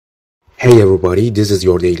Hey everybody, this is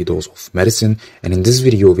your daily dose of medicine, and in this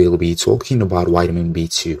video we'll be talking about vitamin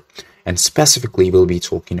B2, and specifically we'll be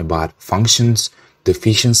talking about functions,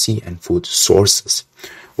 deficiency, and food sources.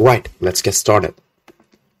 Right, let's get started.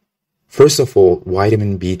 First of all,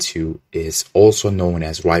 vitamin B2 is also known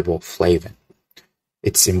as riboflavin.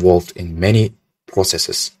 It's involved in many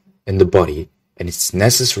processes in the body, and it's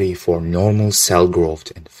necessary for normal cell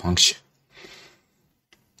growth and function.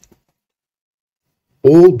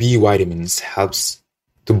 All B vitamins helps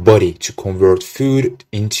the body to convert food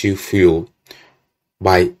into fuel,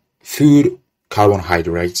 by food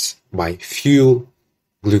carbohydrates, by fuel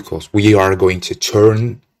glucose. We are going to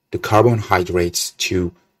turn the carbohydrates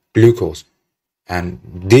to glucose, and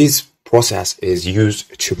this process is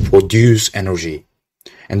used to produce energy.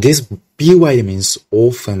 And these B vitamins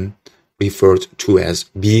often referred to as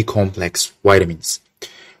B complex vitamins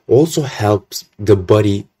also helps the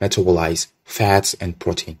body metabolize fats and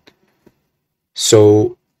protein.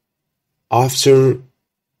 So after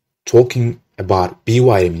talking about B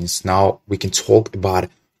vitamins, now we can talk about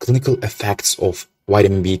clinical effects of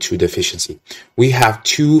vitamin B2 deficiency. We have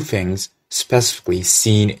two things specifically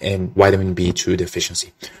seen in vitamin B2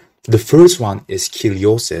 deficiency. The first one is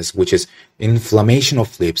cheilosis, which is inflammation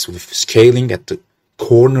of lips with scaling at the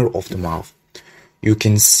corner of the mouth. You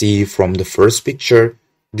can see from the first picture,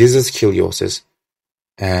 this is cheilosis.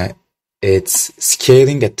 It's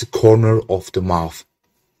scaling at the corner of the mouth.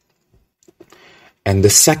 And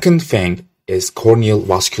the second thing is corneal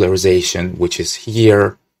vascularization, which is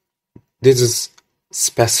here. This is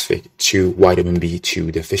specific to vitamin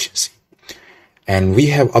B2 deficiency. And we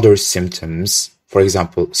have other symptoms, for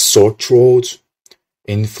example, sore throat,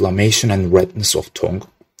 inflammation and redness of tongue,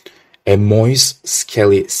 a moist,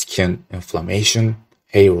 scaly skin, inflammation,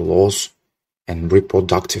 hair loss, and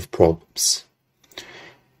reproductive problems.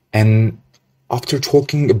 And after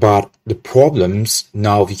talking about the problems,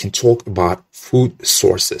 now we can talk about food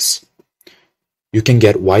sources. You can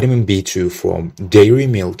get vitamin B2 from dairy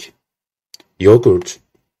milk, yogurt,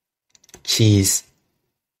 cheese,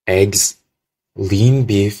 eggs, lean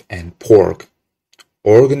beef and pork,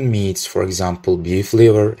 organ meats, for example, beef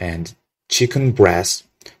liver and chicken breast,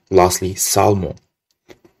 lastly, salmon.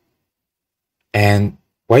 And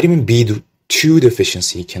vitamin B2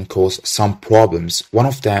 deficiency can cause some problems. One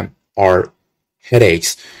of them are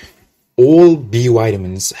headaches. All B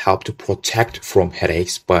vitamins help to protect from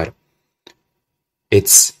headaches, but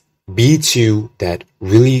it's B2 that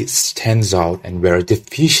really stands out and where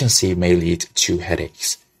deficiency may lead to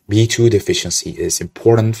headaches. B2 deficiency is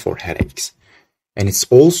important for headaches. And it's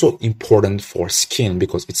also important for skin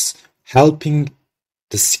because it's helping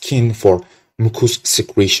the skin for mucus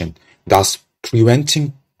secretion, thus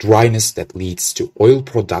preventing dryness that leads to oil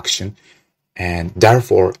production, and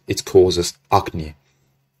therefore it causes acne.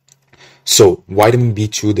 So vitamin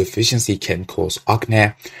B2 deficiency can cause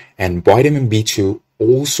acne, and vitamin B2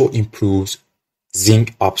 also improves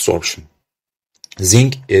zinc absorption.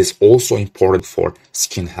 Zinc is also important for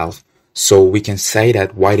skin health, so we can say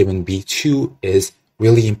that vitamin B2 is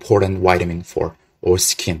really important vitamin for our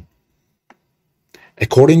skin.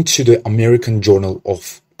 According to the American Journal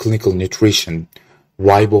of Clinical Nutrition,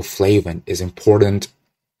 riboflavin is important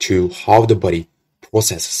to how the body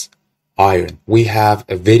processes iron. We have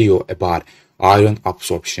a video about iron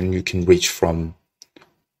absorption. You can reach from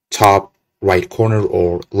top right corner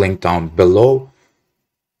or link down below.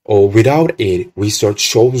 Or without it, research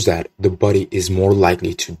shows that the body is more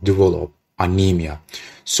likely to develop anemia.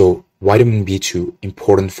 So vitamin B2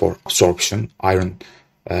 important for absorption, iron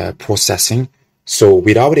processing. So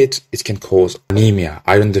without it, it can cause anemia,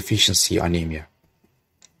 iron deficiency anemia.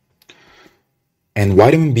 And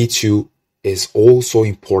vitamin B2 is also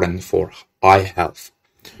important for eye health.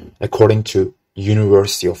 According to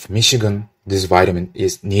University of Michigan, this vitamin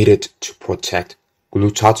is needed to protect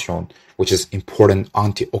glutathione, which is important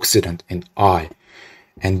antioxidant in eye.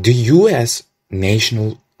 And the US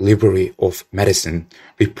National Library of Medicine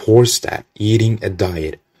reports that eating a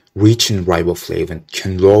diet rich in riboflavin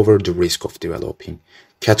can lower the risk of developing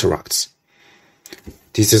cataracts.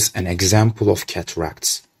 This is an example of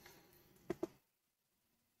cataracts.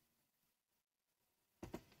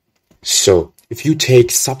 So, if you take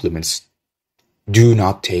supplements, do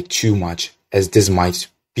not take too much, as this might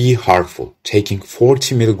be harmful. Taking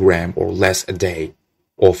 40 mg or less a day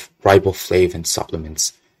of riboflavin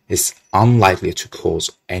supplements is unlikely to cause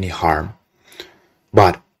any harm.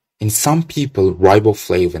 But in some people,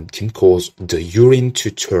 riboflavin can cause the urine to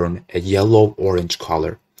turn a yellow-orange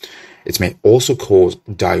color. It may also cause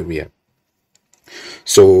diarrhea.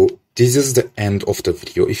 So, this is the end of the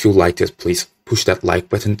video. If you liked it, please push that like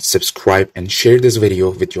button, subscribe, and share this video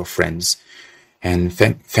with your friends. And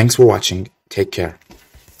thanks for watching. Take care.